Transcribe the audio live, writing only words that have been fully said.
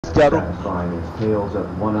Jaro.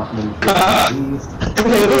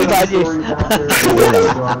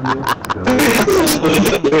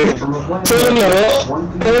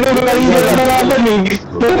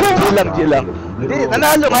 Chilang. Hindi,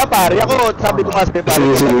 nanalo nga pare. Ako, sabi ko nga sa pare,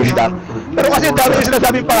 lang. Pero kasi dami yung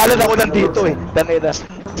sinasabing pangalan ako nandito eh. Tangina.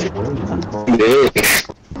 Hindi.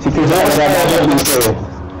 Si Pisa kasama ko dito eh.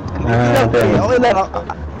 Okay lang.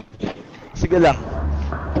 Sige lang.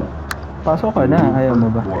 Pasok ka na, ayaw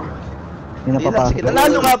mo ba? Hindi na papasok. Sige,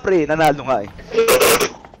 nanalo nga pre, nanalo nga eh.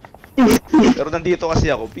 Pero nandito kasi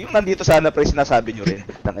ako. Yung nandito sana pre, sinasabi nyo rin.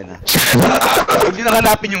 Tangina. Huwag nyo nang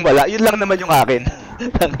hanapin yung wala. Yun lang naman yung akin.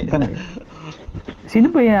 Tangina.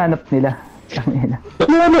 Sino ba hinahanap nila? Tangina.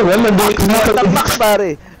 Ano naman, nandito na. Max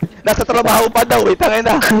pare. Nasa trabaho pa daw eh.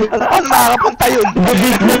 Tangina. Ano makakapunta yun?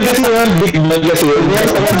 Big man kasi yun.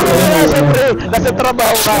 Siyempre, nasa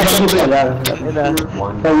trabaho ka. Tangina.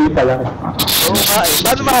 Sabi pa lang. Oo nga eh.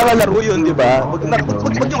 Paano makakalaro yun, di ba? Huwag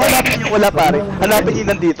nyo hanapin yung wala pare. Hanapin yung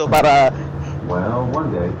nandito para...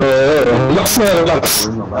 Relax na, relax.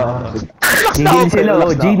 Gigil sila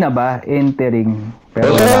o, G na ba? Entering.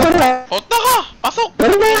 Pero Punta ka! Pasok!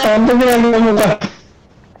 Pero ba, kanto ginagawa mo ba?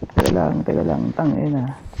 Teka lang,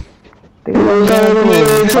 tangina. Teka lang,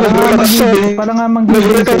 para nga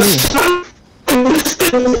manggigil sila eh.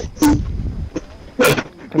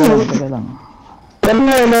 Teka lang.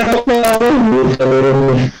 Nakak na ako.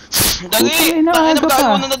 Dagi! Tangin na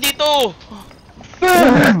magkakawa na dito!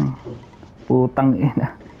 Putang ina.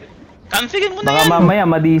 Cancellin mo na Baka yan! mamaya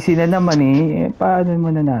madisi na naman eh. Paano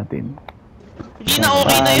muna natin? Hindi na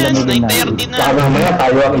okay na yan, 9:30 na. Baka mamaya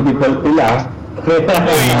tayo ang i-default nila.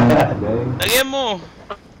 Lagyan mo!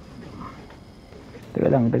 Teka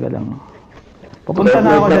lang. Papunta na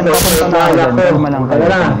ako dyan. Kalma lang kayo.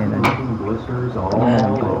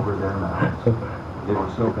 They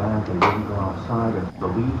were so bad they didn't go outside, and the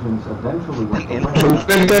legions eventually went to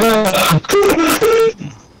Ganda na.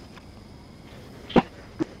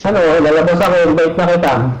 Ano, lalabas ako, invite na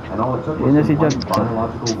kita. and all it took Yun na was si some Jag.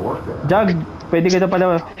 biological warfare. Jag, pwede kita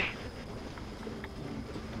pala.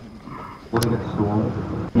 Was it storm?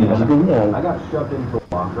 Yes. I got shoved into a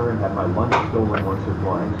locker and had my lunch stolen once or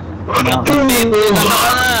twice.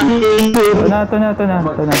 Ito na.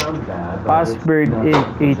 Password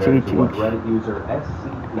HHH. What Reddit user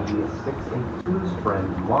SCP-682's friend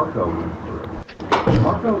Marco went through.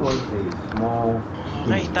 Marco was a small...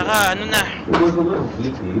 Ay, taka, ano na? It was a little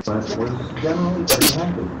geeky, but was generally pretty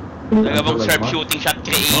happy. Nagabang sharpshooting shot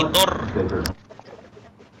creator. Bigger.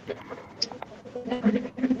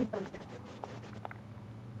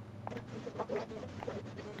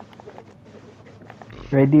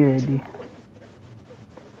 Ready.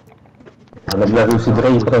 Naglaro si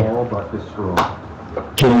Dre, pre. All but destroyed.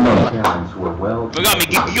 Kill mo. Parents were well Baga,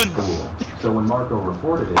 may gig yun. so when Marco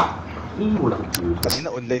reported it, he was accused of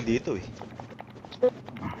Kanina online dito eh.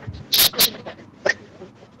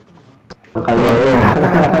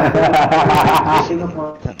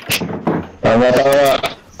 Tama.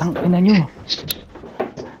 Ang ina nyo.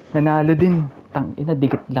 Nanalo din. Tang ina,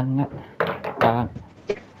 dikit lang nga.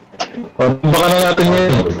 Baka na natin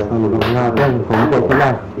yan.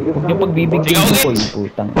 Huwag nyo pagbibigyan ko yung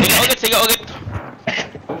putang. Sige ulit!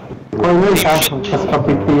 Mas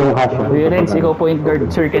kapiti yung hash. Kuya Renz, ikaw point guard,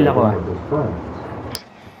 circle ako ah.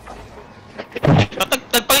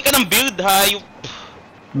 Tagpalit ka ng build, hayop!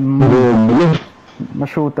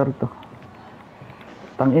 Ma-shooter to.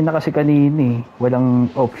 Tangina kasi kanina eh. Walang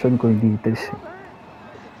option ko dito.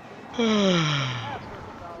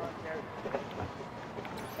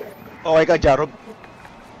 Okay ka, Jarob?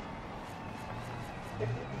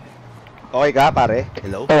 Okay ka, pare?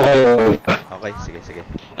 Hello? Okay, sige.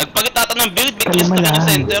 Nagpalit ata ng build, may kiss na ng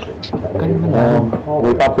center. Kalma lang.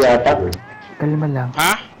 May pop yata. Kalma lang.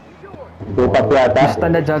 Ha? May pop yata. Basta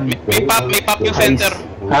na Jag. May pop yung center.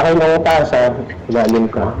 Akin na utaas ha. Ilalim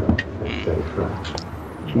ka.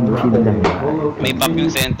 Chill lang. May pop yung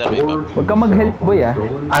center, may pop. Huwag ka mag-help boy ah.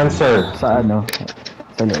 Answer. Sa ano?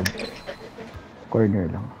 Sa loob. Corner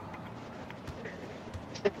lang.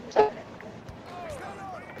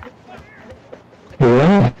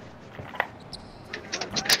 Yeah.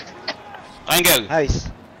 Triangle.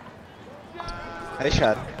 Nice. Nice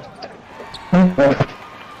shot.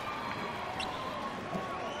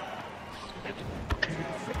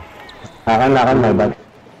 Akan, may bag.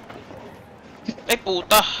 Ay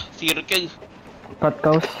puta, circle. Cut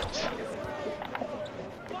cows.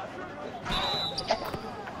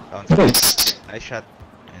 Nice shot.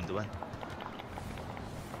 And one.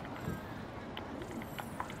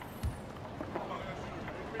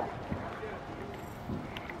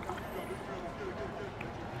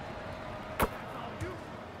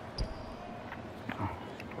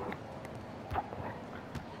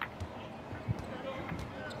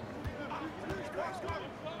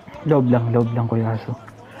 Loob lang Kuya Aso.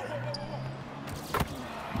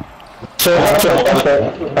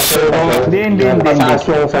 Hindi.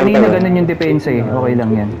 Kanina ganun yung depensa eh. Okay lang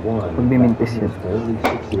yan. Pag bimintis yan.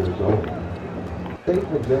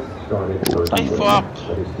 Ay, fuck.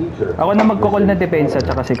 Ako na magkukol na depensa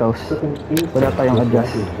tsaka si Kaus. Wala tayong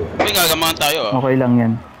adjust. May gagamahan tayo ah. Okay lang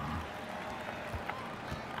yan.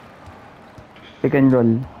 Pick and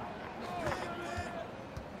roll.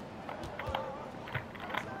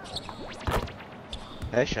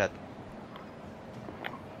 Headshot.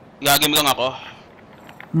 Gagim lang ako.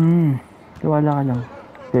 Tiwala ka lang.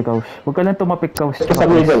 Okay, Kaus. Huwag ka lang tumapik, Kaus. Sa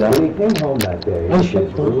middle, ah. When he came home that day, his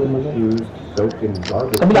ruined shoes soaked in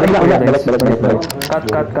garbage.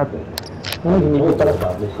 Cut. Hindi ko pala.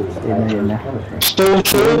 Yan na. Show,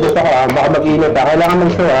 dito ka, baka mag-init, ah. Kailangan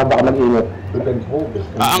mag-show, ah. Baka mag-init. We've been told this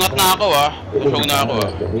Aangat na ako ah. Pusog na ako ah.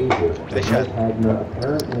 behavior. Headshot. Hagner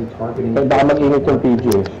apparently targeting Eh, baka mag-init yung PG.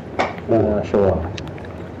 Show, ah.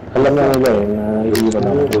 Alam na nila eh, na iiwan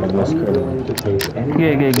ako pag mas curl. willing to take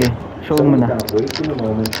any Sige. Show mo na. without wasting a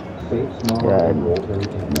moment. Safe small Yan. enrolled him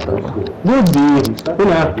in middle school. Good, D. Yun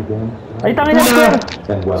ah. Ay, tangin na, sir!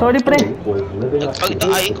 And while Sorry, pre. Faith was living up to Nagpalit his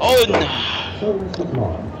ang icon. so was his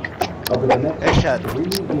mom. Over the next Headshot. 3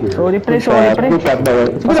 years, Sorry, pre. Good shot, boy.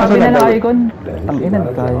 Sabi na ng icon. then she Tangin na,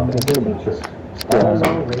 got a kaya. job as a teacher. Also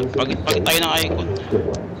raising Pagit tayo ng icon. his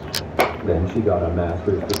siblings. Then she got a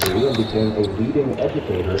master's degree and became a leading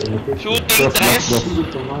educator in the field. Shooting dress. She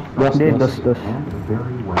was the Hindi, dos. and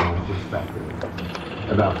very well respected.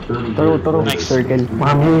 About 30 Turo. years Circle.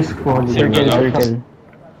 Mami, squad. Circle.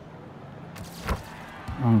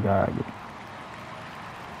 Ang gago.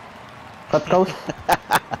 Cut, Kaus.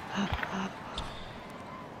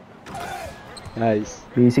 Nice.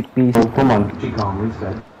 Basic. Come on. she calmly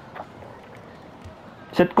said,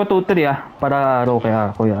 Set ko 2-3 ah. Para araw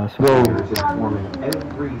kaya Kuya Aso. Go. "Years informing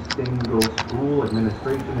every single school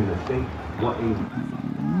administration in the state what a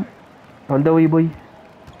All the way, boy.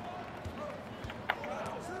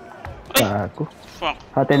 Ay, Gago. fuck.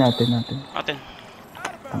 Atin. Atin.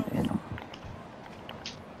 Tangin na.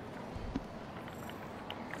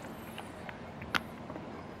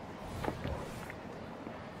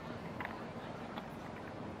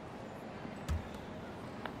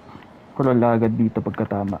 Wala agad dito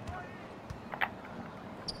pagkatama.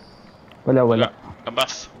 Wala.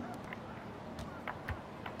 Labas.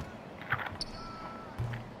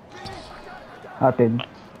 Atin.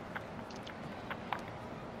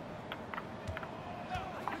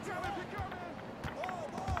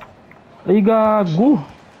 Ay, gago.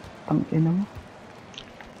 Tangina mo.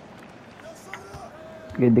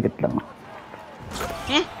 Okay, dikit lang.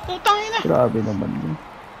 Putang ina. Grabe naman yun.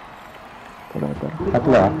 Tara.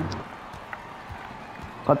 Tatlo ah.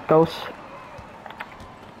 Cut, Kaus.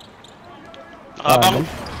 Nakabang.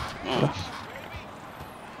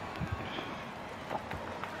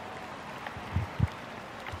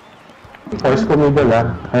 Force ko middle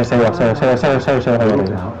ah. Ay, sayo. moved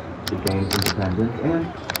out, became independent, and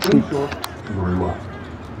in short, grew up.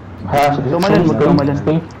 Ha? Tumalan.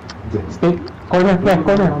 Stay. Corner.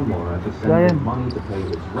 On Laura to send Ryan. him money to pay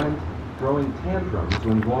his rent, throwing tantrums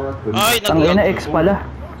when Laura couldn't. Ay, Tangina, nag-lock. ex pala.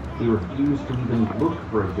 He refused to even look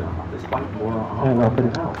for a job despite Laura Ayun, offering open.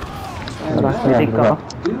 to help. Tara, And titig ka.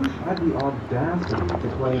 Douche had the audacity to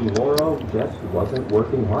claim Laura just wasn't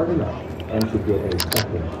working hard enough and should get a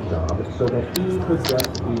second job so that he could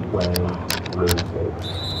just be playing RuneScape.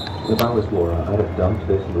 If I was Laura, I'd have dumped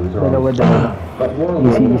this loser on Dalawa. his phone. But Laura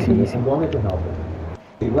Easy. wanted to help him.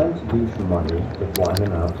 She lent Douche money to fly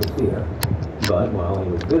him out to see her. But while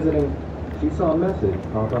he was visiting, she saw a message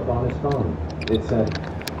pop up on his phone. It said,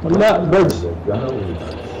 Wala, birds. "You're gonna leave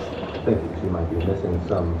us." Thinking she might be missing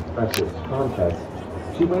some precious context,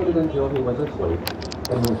 she waited until he was asleep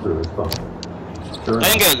and went through his phone. Sure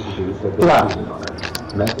enough, Triangle. Douche had been Yeah. cheating on her,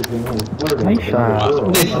 messaging and flirting Nice with another shot. girl,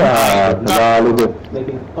 Good shot. Nakalugot.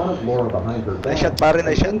 making fun of Laura behind her back, Nice shot, pare,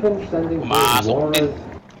 nice shot. even sending her Pumasok din. Laura's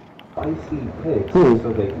spicy pics Hmm. so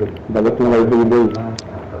they could Dapat yung may baby. laugh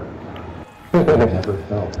at her. I never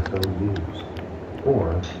felt so used.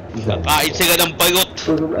 Or that. Kahit sila ng bayot.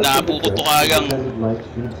 For the rest of the trip, Napuputo ka lang. she pretended like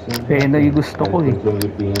she'd seen Kaya na yung gusto ko eh. and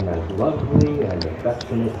continued being as lovely and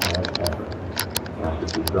affectionate as ever. After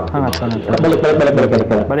she dropped him Hangat. off at the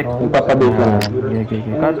Balik. Balik. Ipapabake lang. Okay.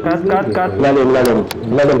 Cut. Lalim.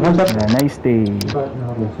 Hands up. Yeah, nice day. But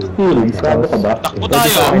not into Steal. Grabe ka ba? Takbo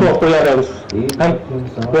tayo. Ano, Kuya Renz? he Ay, kept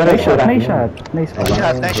himself Kuya Renz, Nice shot. Nice shot.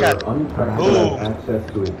 allowing Nice shot. for unprecedented access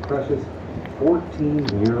to his precious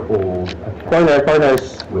 14-year-old Corner, account.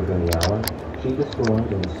 corners. Within the hour, she destroyed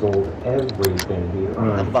and sold everything he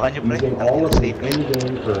earned, Tambakan niyo, pre. using Ang all of his safe na yun.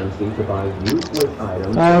 in-game currency to buy useless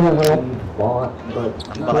items Ah, he bought but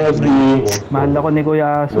not Maybe. used or Mahal sold. ako ni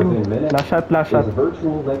Kuya Aso. Within minutes, Flash shot, flash shot. his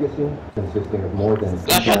virtual legacy, consisting of more than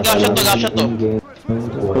Flash shot, flash shot, flash shot to. in-game was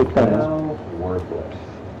now worthless.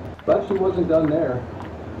 But she wasn't done there.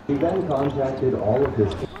 She then contacted all of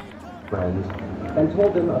his friends and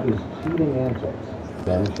told them of his cheating antics.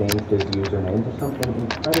 Then changed his username to something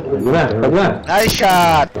incredibly Pag na. Nice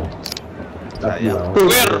shot! A few hours Where?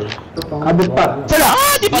 later, the phone Abot pa. called Sala!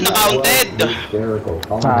 Ah, di ba na-counted? hysterical,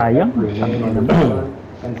 calling Sayang. every name under the sun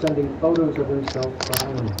and sending photos of himself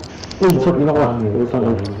crying. Uy, shot din ako. Finally Utang.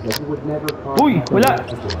 explained that he would never Uy, contact wala. her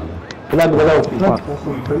again. Wala, wala.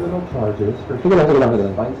 Facing criminal charges for Sige lang, sige lang, sige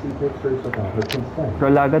lang. spicy pictures without her consent.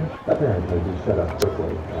 Roll agad. Apparently, he shut up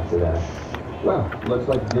quickly after that. Well, looks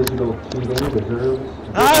like digital cheating deserves.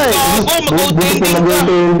 Ay! Gago, mag-gold Buti ending mag ka.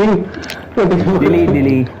 ending. Delay,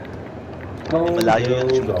 delay. Phone Malayo yung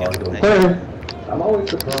bills shoot are yun. the- Corner. I'm always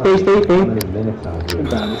surprised Stay. how many minutes I do.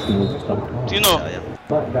 Sino? Sayang.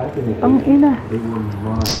 But back in the Ang 80s, ina. they were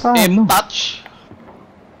months. Paano? Touch.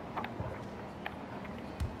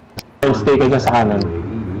 Stay ka dyan sa kanan.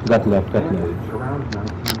 Got left, got left. Around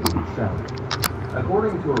 1987.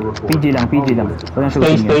 According to a report, PG lang, PG lang. Walang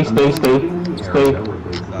Stay, shooting stay, yan. stay, stay. Stay.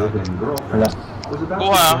 Wala. Was about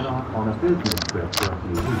Kuha. to set off on a business trip for a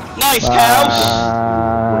few weeks. Nice, Cows!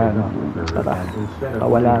 Ano? Tara.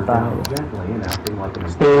 Wala tayo.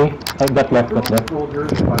 Stay. I got left, got left.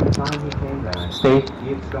 Stay.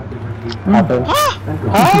 Happen.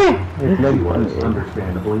 Ay!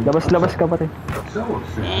 Labas-labas ka pa rin. So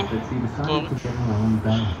upset that she decided to get her own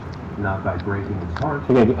back. Not by breaking his heart.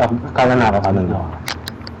 Sige, kanan na ako, kanan na ako.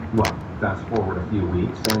 Well, fast forward a few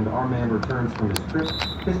weeks, and our man returns from his trip.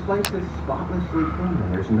 His place is spotlessly clean, and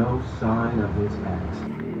there's no sign of his ex.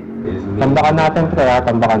 His Tambakan natin, pre, ha?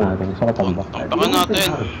 Tambakan natin. Gusto ko tambak. Tambakan natin.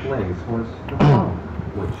 Out of place was the phone,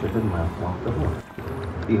 which had been left off the hook.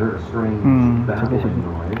 He heard a strange babbling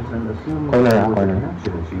noise and assumed Corner, there was a corner.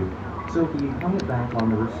 connection issue, so he hung it back on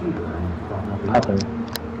the receiver and thought nothing of Happen. it.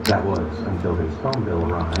 That was until his phone bill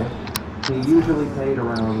arrived. He usually paid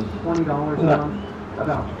around $20 a month,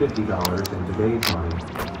 about $50 in today's money.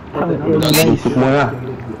 But the number Isip mo na.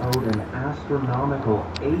 stated he owed an astronomical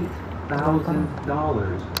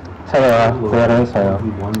 $8,000. Sa'yo, ha? Kuya rin sa'yo.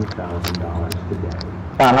 $1,000 today.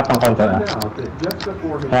 Pangat ang konti, ha? Found out that just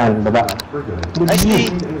before his Yan, baba. left for good, Ay, he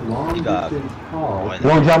si- made a long-distance call Okay.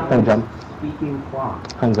 No jump, no jump. speaking clock.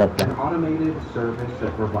 Hands up An lang. automated service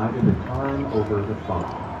that provided the time over the phone.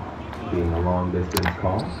 Being a long-distance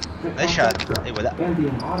call, it Nice cost shot. extra. Ay, wala. And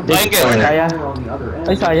being Triangle. automated Kaya. on the other end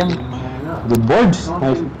Ay, sayang. didn't hang up. Good boards.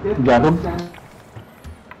 Nice. Costing 50 Jabog. cents.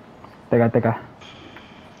 Teka.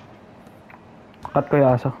 Cut ko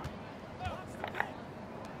yung aso.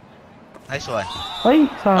 Nice one. Ay,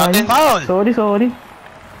 Atin, sayang. foul! Sorry.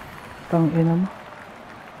 Tangina mo.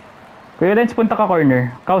 Kuya Renz, punta ka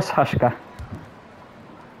corner. Kaus hash ka.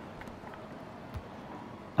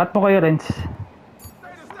 Cut mo kayo, Renz.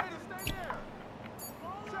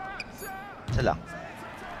 Isa lang.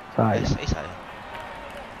 Sayang. Ay, sayang.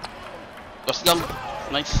 Tapos lang.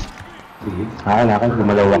 Nice. Seeds. Akin,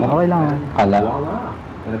 gumalaw ako. Okay lang. Kala. Voila!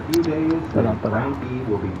 In a few days, Tara. Frankie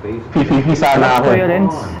will be faced Fifi sana Cut ako. Kuya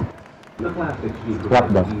Renz. The plastic sheet Wrap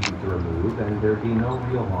was them. easy to remove, and there'd be no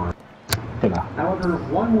real harm. Teka. However,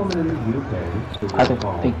 one woman in the UK, who was Ate,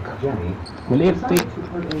 called take. Jenny, Maliit, decided take. to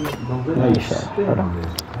put a Nice malicious shot. spin on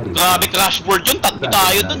this petty Grabe, thing. crash board yun. Tatlo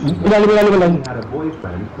tayo dun. Ilalim. He had a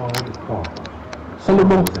boyfriend called Paul. Sa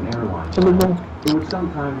lubong. Was an airline Sa lubong. pilot who would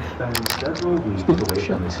sometimes spend several weeks Stupid away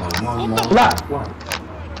from his home on long Wala. flights.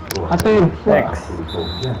 Or Atin. X. so he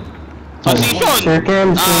told Jenny. Position.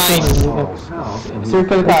 Circle, Nice. Paul's house, and he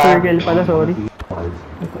Circle ka. Circle pala, sorry.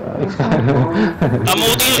 was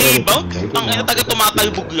Kamuti yung rebound. Ang ina taga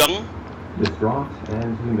tumatalbog lang. distraught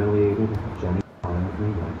and humiliated, Jenny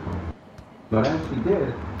violently went home. But as she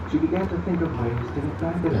did, she began to think of ways to get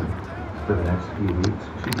back at him. For the next few weeks,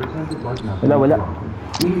 she pretended like nothing Wala. was wrong.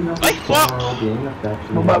 Meeting up Ay, with fuck! Carl, being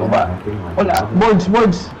affectionate, Baba. and acting like Wala. a Boards.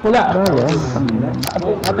 Wala.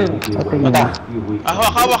 Atin. Ita.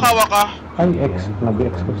 Waka. Ay, X.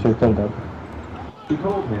 Nag-X ko. Circle daw. She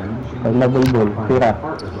told him she Pag nabulbul, find tira.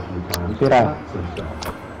 partners a few times to Tira. relax himself.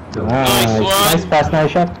 So, Nice one. Nice pass,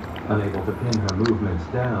 nice shot. unable to pin her movements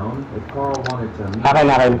down, if Carl wanted to meet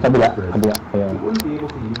Akin. Kabila. he wouldn't be able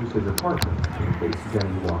to use his apartment in case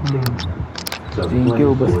Jenny walked in. So the Thank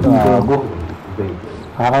you, place was basta.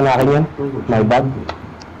 vacant. Akin yan. My bag.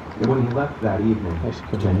 And when he left that evening, Nice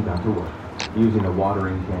kill. Jenny got to work. Using a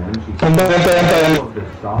watering can, she Tanda, tanda, tanda. all of the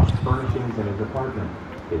soft furnishings in his apartment.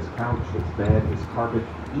 His couch, his bed, his carpet,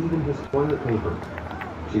 even his toilet paper.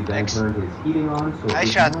 She then Next. turned his heating on so Ay, it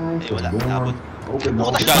was shot. nice Ay, wala. and warm. Nabot. Opened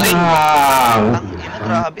all Butas the galing. Bang! Ang ina,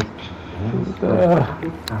 grabe. and stowed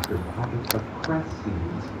pocket after pocket of cress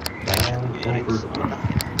seeds all over the place.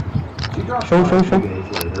 She dropped Show, by show, 2 show. days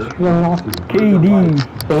later. Yan ako. to her KD. delight.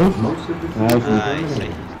 Okay. Most of the Nice. seeds were Nice.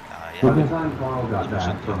 eliminated. By Ayan. the time Carl got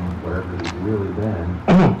back from wherever he'd really been,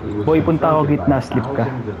 he was Boy, punta ako confronted gitna, by slip ka.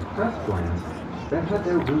 thousands of cress plants that had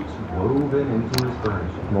their roots woven into his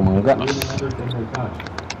furnishing, Bumangga. ruining everything they touched.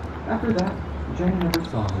 After that, Jenny never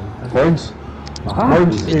saw him again. Words? Ah,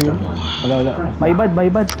 Words? Someone Wala, wala. My bad, my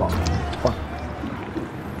bad.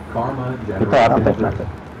 Karma Ito, generated ate. interest.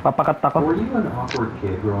 Papakat ako. Were you an awkward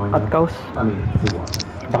kid growing At up? kaus. I mean, who was?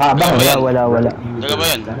 Baka abang. Wala, wala. Taga ba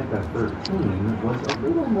yan? Seneca 13 was a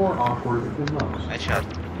little more awkward than most. Nice shot.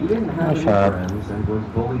 He didn't have any Nice shot. friends and was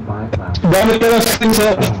bullied by class. Dami ka lang sa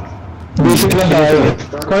basic lang tayo.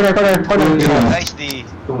 Corner, corner, corner. Nice D.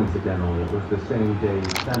 Coincidentally, it was the same day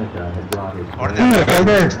Seneca had brought his Corner.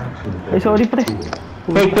 Corner. Ay, sorry, pre.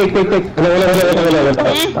 Take, take, take, take. Wala.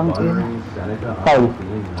 Tangina. Foul.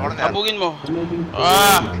 Corner. Abugin mo.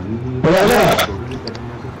 Ah! Wala.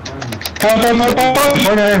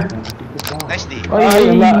 Corner. Nice D.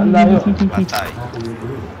 Ay, layo. Patay.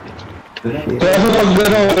 Kaya sa pag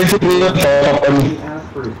gano'n, basic lang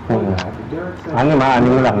Ano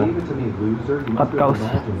mo lang. Cut cows.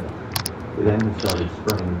 Then he started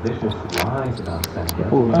spreading vicious lies about Seneca.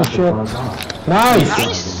 Ah, shit. Nice!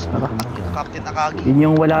 Nice. Captain Akagi. Yun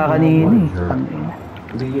yung wala kanina eh. Tangina.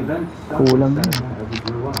 The event stuck Kulang with yun. Seneca as he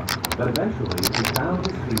grew up, but eventually he found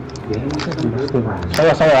his feet, gained some good friends,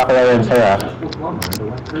 Saya, kaya yan, saya. successful plumber and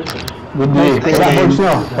electrician. Good day. Wala boards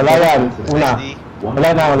nyo. Wala yan. Una. Nice D.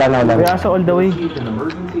 Wala na. Kaya sa all the way. Received an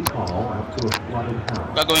emergency call out to a flooded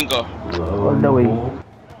house. Gagawin ko. Lo All and the way. behold,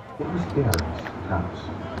 it was Garrett's house.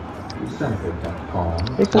 Seneca kept calm.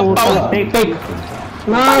 Eh, puta. Take.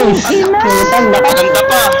 Nice! Maganda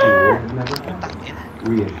pa.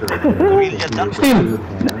 Reassured Garrett that he was in good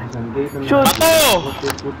hands and gave him Shoot. the idea what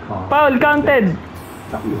this would cost. Foul, counted.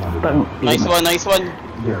 A few hundred Tang. Nice one, nice one.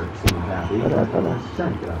 Garrett seemed happy, but it was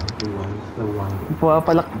Seneca who was the one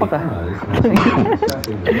Pumapalakpak ah. because when he was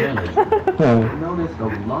assessing the damage, he noticed a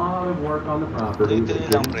lot of work on the property that Tuloy-tuloy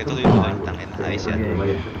lang, pre. didn't Tuloy-tuloy. comply Tangina. with Nice the yan.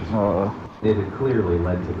 regulations. Oo. It had clearly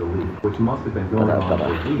led to the leak, which must have been going on for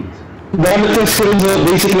weeks. Dami ka screen sa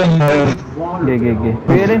basic lang tayo. Water Ge. bill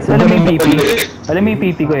Kuya Renz, alam mo yung PP? Alam mo yung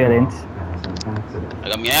PP, Kuya Renz? as an accident.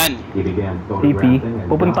 Alam yan. He began PP, photographing and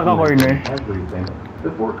pupunta ka documenting corner. everything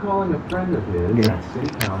before calling a friend of his Okay. at city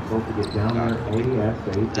council to get down there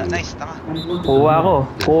ASAP. Nice. Tanga. and look Kuha ko.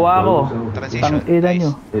 at Kuha ko. those over. Transition. Tang ina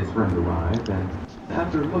nyo. His friend arrived and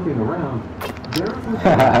after looking around, Garrett was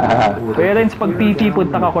Kuya Renz, pag PP,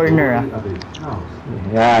 punta ka corner, ah. of his house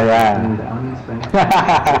Yeah. and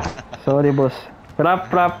unsanctioned. Sorry, boss. Rap.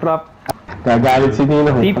 Gagalit si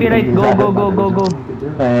Nino. PP right, go.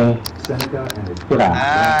 Okay. Seneca and his Tira.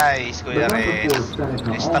 Nice, Kuya The night before, Renz. Seneca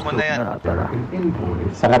Lista mo na yan. also prepared an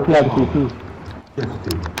invoice Sarap yan, PP. just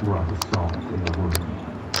to rub salt in the wound.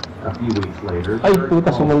 A few weeks later, Ay, Garrett puta,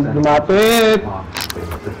 called sumunod Seneca lumapit. off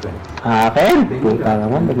face to face. Akin? Puta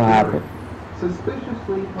naman, lumapit.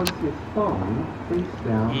 Suspiciously puts his phone face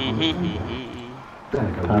down on the table.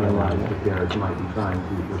 Seneca Tama realized na. that Garrett might be trying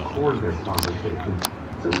to record their conversation,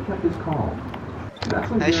 so he kept his calm. That's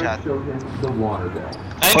when Nice Garrett shot. showed him the water bill.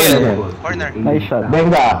 Ay, Corner. good. Close to Corner. Nice shot.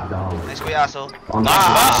 Benga. $80,000. Nice, Kuya Aso. On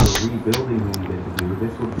Ah! top of the rebuilding he needed to do,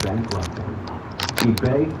 this would bankrupt him. He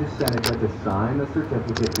begged Seneca to sign the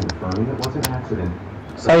certificate confirming it was an accident.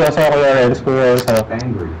 Sa'yo, Kuya Renz. Sa'yo.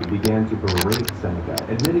 Angry, he began to berate Seneca,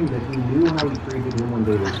 admitting that he knew how he treated him when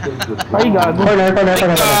they were kids with Ay, gago. Corner. But Gago.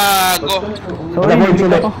 Seneca only Sorry, paid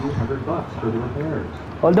nabigla a ko. few $100 for the repairs.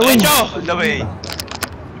 All the way. Diretso. All the way.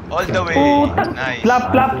 All the way. Puta. Nice. Plap.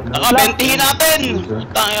 Nakabentihin natin.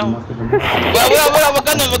 Tayo. Wag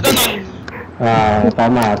ganun.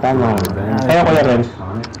 Tama. Sa'yo, Kuya Renz.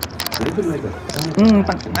 They could make a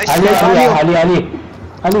Nice.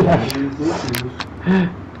 Ali.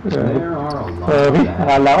 There are a lot Sorry, of that.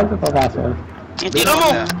 akala ko napapasok. Tira mo.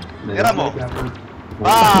 Tira mo.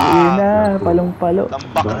 Ah! Ina, Ah! palong-palo.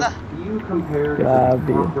 Tambak na. You compared to Grabe.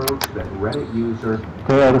 the cockroach that Reddit user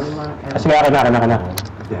Kuya Renz. Kasi akin na.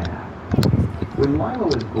 Dad. When Lila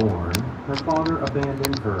was born, her father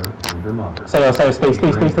abandoned her and her mother. Sa'yo, stay.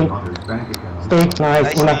 Drained her mother's bank account. Stay,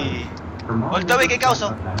 nice. Nice Una. D. Her mom All the way kay Kauso.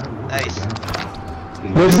 got that one Nice. against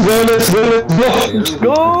Let's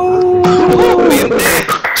go! Go!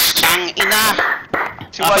 Ang ina.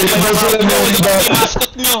 Si Chihuahua. Yung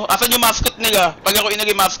mascot nyo. Asan yung mascot nila? Pag ako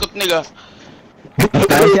inagay mascot nila.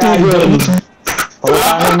 Kasi Aljon.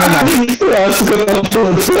 Pawatangin nyo na.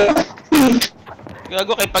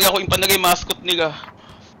 Gago kay pag ako yung panagay mascot nila.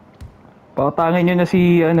 Pawatangin nyo na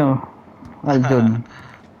si, Aljon.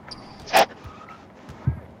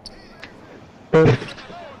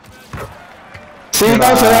 Sige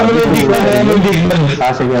pa, salamat yung digman.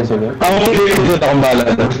 Sige, sige. Ako dito akong bala.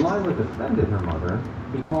 Lila defended her mother.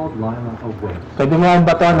 He called Lila a witch. Pwede mo ang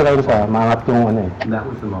batuhan na kayo sa maangat yung That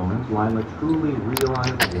was the moment Lila truly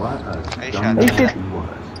realized what a Ay, scumbag shit. he was.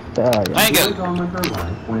 Sayang. Ay, She goes on with her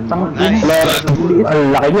life when Tang one night ina.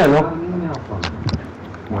 Ang laki niya, no? got an email from her.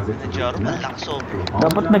 Was it to Nandiyan, reconnect, malakas oh. to Dapat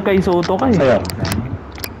apologize, nagkaisoto ka eh. Sa'yo.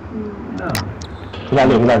 No.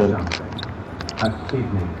 Lalim. A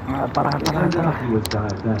kidney. Tara. He was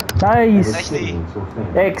diabetic. Nice. Nice day.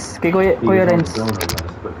 X, kay Kuya He was on Renz. the donor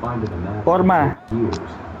list, but finding a match Forma. took years.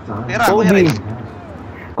 Time Tira, to Kuya Kobe. Renz.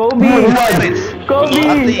 Kobe! Kuya Renz. Kobe!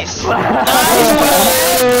 At least.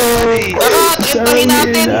 Tara, trintahin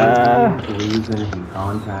natin! the reason he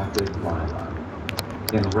contacted Lila.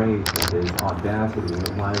 Enraged at his audacity,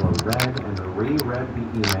 Lila read and reread the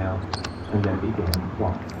email and then began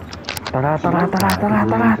plotting. Tara. She went back,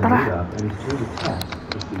 agreeing to meet up and do the test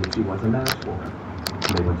to see if she was a match for him.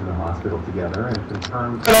 They went to the hospital together and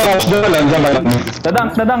confirmed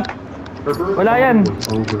Dadang. her birth Wala yan.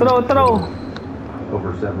 was Throw.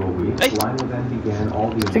 Over several weeks, Ay. Lila then began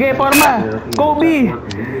all the Sige, Forma. therapy and Kobe. test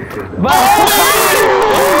work needed for the Ba! day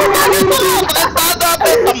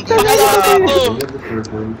of the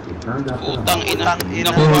surgery. She turned up to the Putang ina.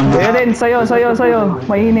 Ina. Nakuha. Kuya Renz, sa'yo.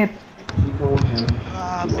 Mainit. She told him she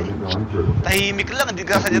Grabe. wasn't going through. Tahimik lang, hindi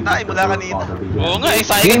ka sadya tayo mula kanina. Oo nga, eh,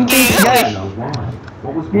 sayang Game face, kaya guys. eh.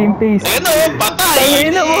 What was Game wrong? face. Ayun o, patay!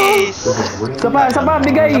 Ayun na mo. Yes. Sapa,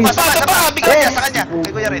 bigay. Sa kanya,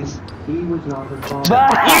 kay Kuya Renz. He was not her father. Ba!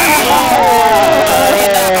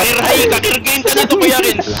 Kakir game ka nito, Kuya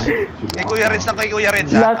Renz. Kay Kuya Renz lang, kay Kuya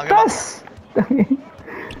Renz ha. Lakas!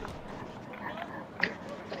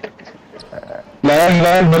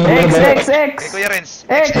 X. Kay Kuya Renz.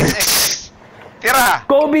 X. X. Tira!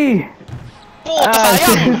 Kobe! Puta,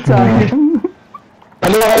 sayang! Sayang.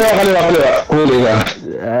 Kaliwa. Huli ka.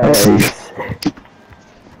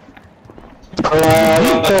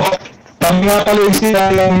 Tama pala yung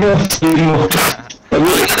sinalang mo.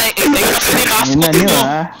 Itayo kasi ni Yun na mascot niyo nyo.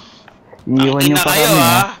 ha. Iiwan niyo Ina pa kayo kami ha.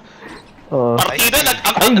 ha. Oh, Partida,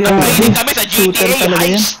 Ay, grabe. nag-training kami sa Shooter GTA talaga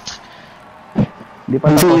yan. Heist. di pa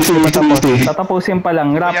tapos. Tatapusin pa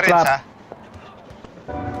lang. Kuya Rap. Renz ha.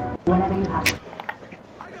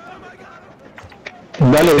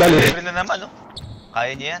 Dali. Meron na naman, no?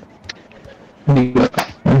 Kaya niya yan. Hindi ba?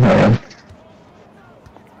 Ayan.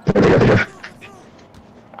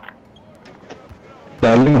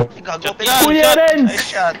 Dali mo. Gago, Shot pinag- yan, Kuya shot. Renz! Ay,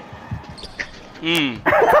 shot.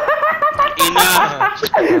 Ina.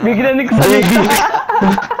 Bigla nagsalita.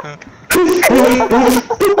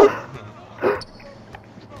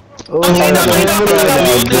 Oh, Ang ina ko ina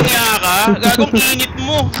niya ka. Gagong init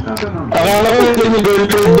mo. Akala ko yung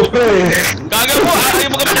girlfriend ko eh. Gago mo, ayaw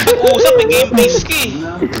mo kami nag-uusap. May game face ka eh.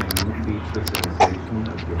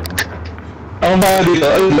 Ako ba dito?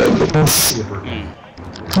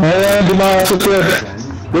 Ay, di makasot yun.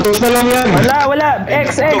 Butos na lang yan. wala.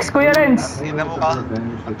 X, Kuya Renz. Ina mo ka.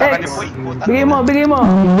 Ang taka ni X. Boy. Puta. Bigay mo.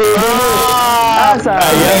 Ah,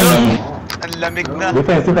 sayang. Ang lamig na.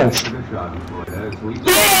 Defense.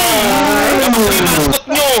 Kapag yung mascot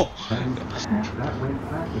nyo.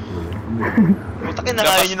 Puta,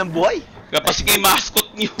 kinakain niyo ng buhay. Kapag yung mascot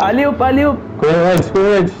nyo. Aliup. Kuya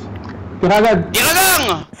Reds. Kinagad. Tira lang.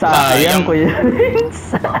 Sayang, Kuya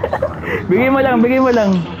Renz. Bigay mo lang.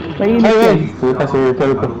 Mainit Ay, yan. Kita si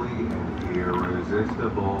Telco.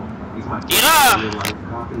 Tira.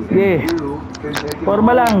 Sige.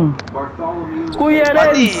 Forma lang. Kuya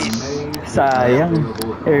Renz. Patis. Sayang.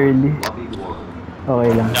 Early.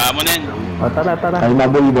 Okay lang. Damo na yan. O, tara. Kaya na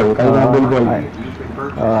bulbol. Ay.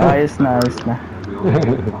 Ayos na.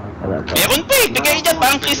 Tara. Meron pa eh. Bigay dyan.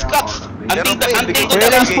 Parang Chris Cats. Until to Kuya the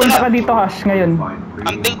Renz, last punta ka drop. dito, Hash, ngayon.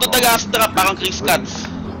 Until to the last drop. Parang Chris Cats.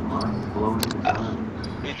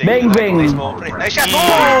 Bang. Ay, shot.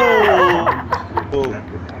 Oh!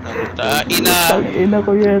 Ina. Ina,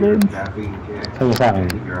 Kuya Renz. Sa'yo sa akin.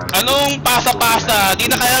 Anong pasa-pasa? Di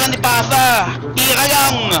na kailangan ni pasa. Tira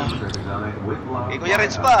lang. Kay Kuya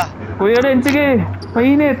Renz pa. Kuya Renz, sige.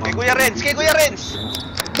 Mainit. Kay Kuya Renz.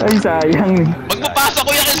 Ay, sayang. Pag mapasa ko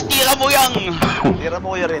yan, tira mo yan. Tira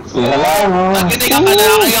mo, Kuya Renz. Wala lang, oh. Pag kinigang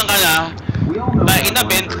ka na. Ba, ina,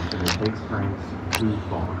 Ben.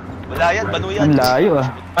 Wala Wala yan, banu yan. Ang layo ah.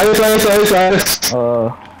 Ayos. Dago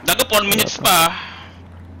 4 minutes pa.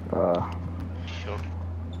 Sure.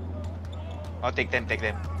 Oh, take time.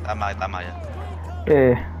 Tama yan.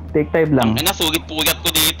 Take time lang. Ang nasugit-pugat ko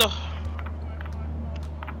dito.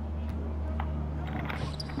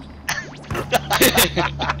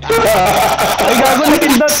 Ay, gago na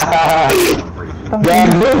pindot!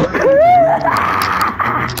 Gago.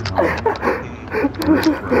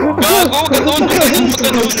 Gago, ganun.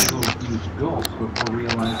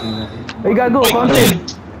 Ay, gago, Oy, konti.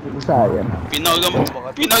 Sayang.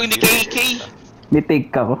 Pinag ni KK. May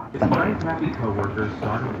take ka ko. His five happy coworkers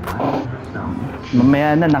started laughing her stomach.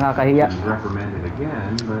 Mamaya na, nakakahiya. He was reprimanded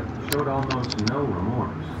again, but showed almost no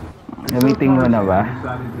remorse. Gamitin mo na ba?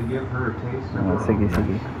 Decided to give her a taste of her Sige.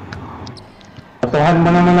 Patuhan mo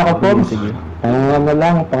naman ako, Poms. Sige. Ang ano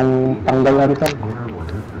lang, tanggalan ka. dinner,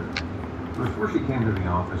 whatever. Before she came to the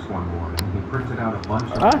office one morning, he printed out a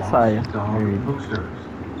bunch of sayang. dog posters.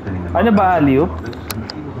 pinning them Ano up ba, outside alley-oop? the office, and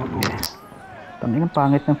she was overwhelmed. Tangin ang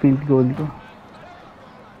pangit ng field goal ko.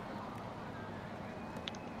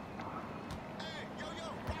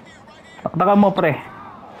 Taktakan mo, pre.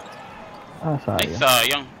 Ay, Sayang.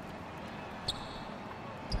 sayang.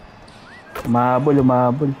 Umabol.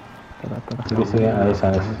 Tara. Sige, ayos.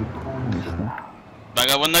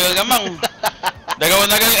 Dagawan na gagamang. Dagawan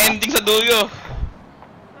na gang ending sa dulo.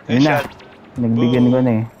 Yun na. Nagbigyan ko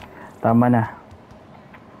na eh. Tama na.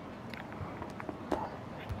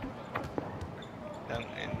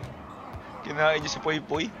 Tangin. Kinain niyo si Poy,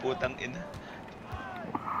 putang ina.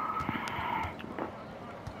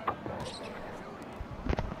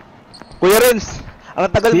 Kuya Renz, ang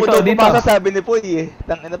tagal mo Dito, daw dito. pumasa, sabi ni Poy eh.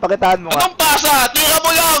 Tangina, pakitaan mo nga. Anong pasa? Tira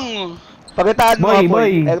mo lang! Pakitaan mo nga, Boy.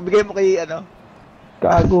 Poy. Bigay mo kay ano.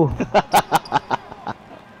 Gago.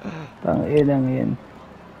 Tangin yan.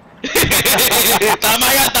 Tama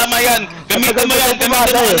yan. Gamitin mo yan.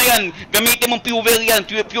 Gamitin mong fuel yan.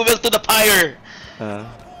 Fuel to the fire. Ang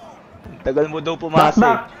tagal mo daw pumasa.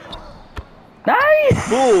 Back. Nice!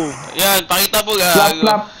 Boom! Yan, pakita mo ga.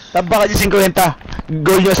 Flap. Tamba ka niyo 50.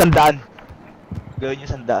 Goal niyo 100. Gawin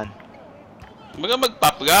niyo 100.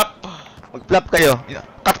 Mag-pop rap. Mag-flop kayo.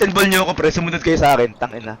 Captain ball niyo ako, pre. Sumunod kayo sa akin.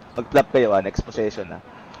 Tangina. Mag-flop kayo, next possession, Mag-flop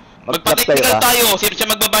kayo, Magpa-technical tayo. Sino siya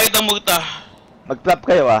magbabayad ng multa? Mag-flop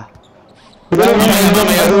kayo, Pwede,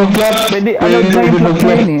 alam na yung flop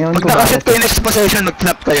na yun eh. Ewan Pag ko nakasit bakit. kayo next possession,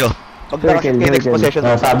 mag-flop kayo. Pag nakasit kayo next Circle. possession,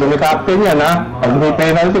 Sabi ni Captain yan, ha? Pag may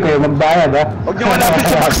penalty, kayo magbayad, ha? huwag niyo malapit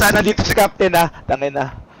si Max na dito si Captain, Tangina.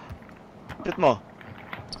 Shoot mo.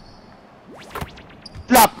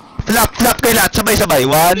 Flop kayo lahat. Sabay-sabay.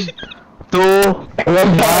 1, 2,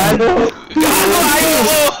 1.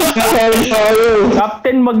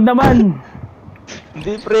 Captain, wag naman.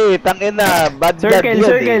 Hindi, pre. Tangina. Bad blood yan,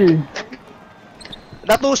 Circle.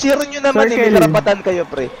 Na 2-0 nyo naman, Circle. May karapatan kayo,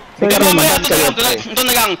 pre. May Kaya mamaya, karapatan kayo, pre. ito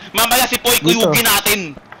na lang. Mamaya si Poy, kuyugin natin.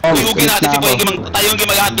 Kuyugin natin si Poy. Tayo yung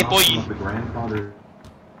gimagahat ni Poy. The grandfather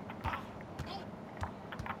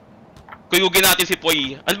Kuyugin natin si Poy.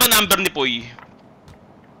 Ano ba number ni Poy?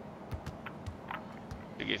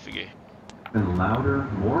 Sige. and louder,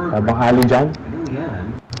 more Habang ali dyan. and in the end,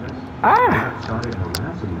 started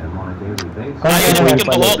harassing them on a daily basis. Ayaw Ano yung yan yung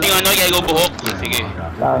pala? buhok, yung yellow buhok. Sige.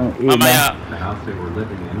 Mamaya. The house they were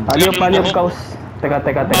living in Paliyok, Kaus. Teka.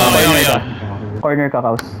 Corner ka,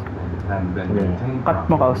 Kaus. hadn't been maintained Cut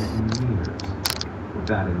mo, Kaus. in years. With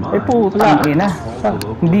that in mind, Ay putang ina.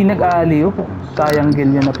 Hindi nag-aaliw. Sayang gil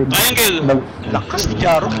yan na pin. Triangle. Lakas ni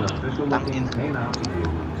Jaro. official looking came out to do a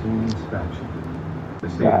routine inspection. They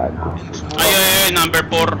say the Gago. house was Ay, number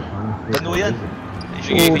 4. Ano yan?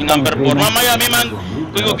 Sige, yung number 4. Mamaya, may man.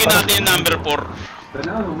 Kuyugin natin yung number 4. But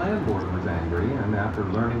now the landlord was angry, and after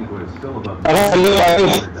learning it was still above the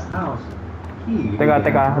house, he Teka.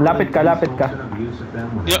 began Lapit ka. compulsive abuse of them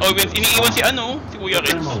with Iniiwan si ano? Si Kuya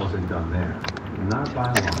Renz. grandma wasn't done there. Not by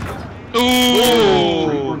a long shot. Ooh!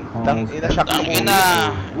 Frequent calls Tangina, shock mo. Tangina.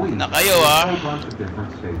 Na kayo, a bunch of different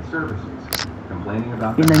state services, complaining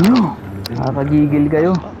about the Ina nyo. house and the Nakakagigil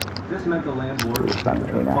kayo. This meant the landlord was Tangina.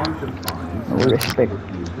 given a bunch of fines No respect. and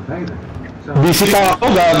refused to pay them. So, Bisita ako,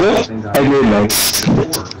 gago. Ay, yun lang.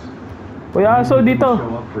 Kuya Aso dito.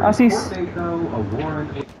 Assist.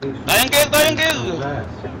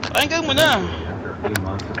 Triangle muna.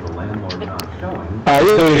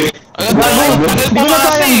 Ayun, eh. Tagal Hindi ko na pumasi.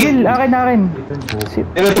 sayang gil. Akin. Shit.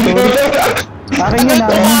 Akin yun.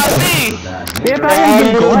 Pumasi. Kaya sayang gil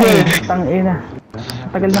ko Tangina.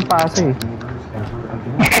 Tagal ng paso eh.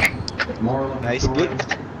 Nice kick.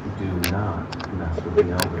 Do not mess with the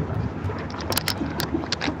elderly.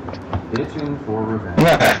 Itching for revenge.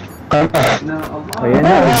 Now, a lot Ayan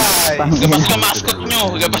na. Ay, Tangina. Labas yung mascot nyo.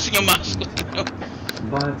 Labas yung mascot nyo.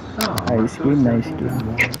 but some Nice game, nice game.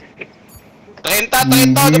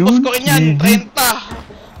 30, tapos ko rin yan. 30.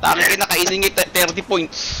 Taki kinakainin 30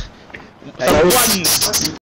 points. Sa buwan.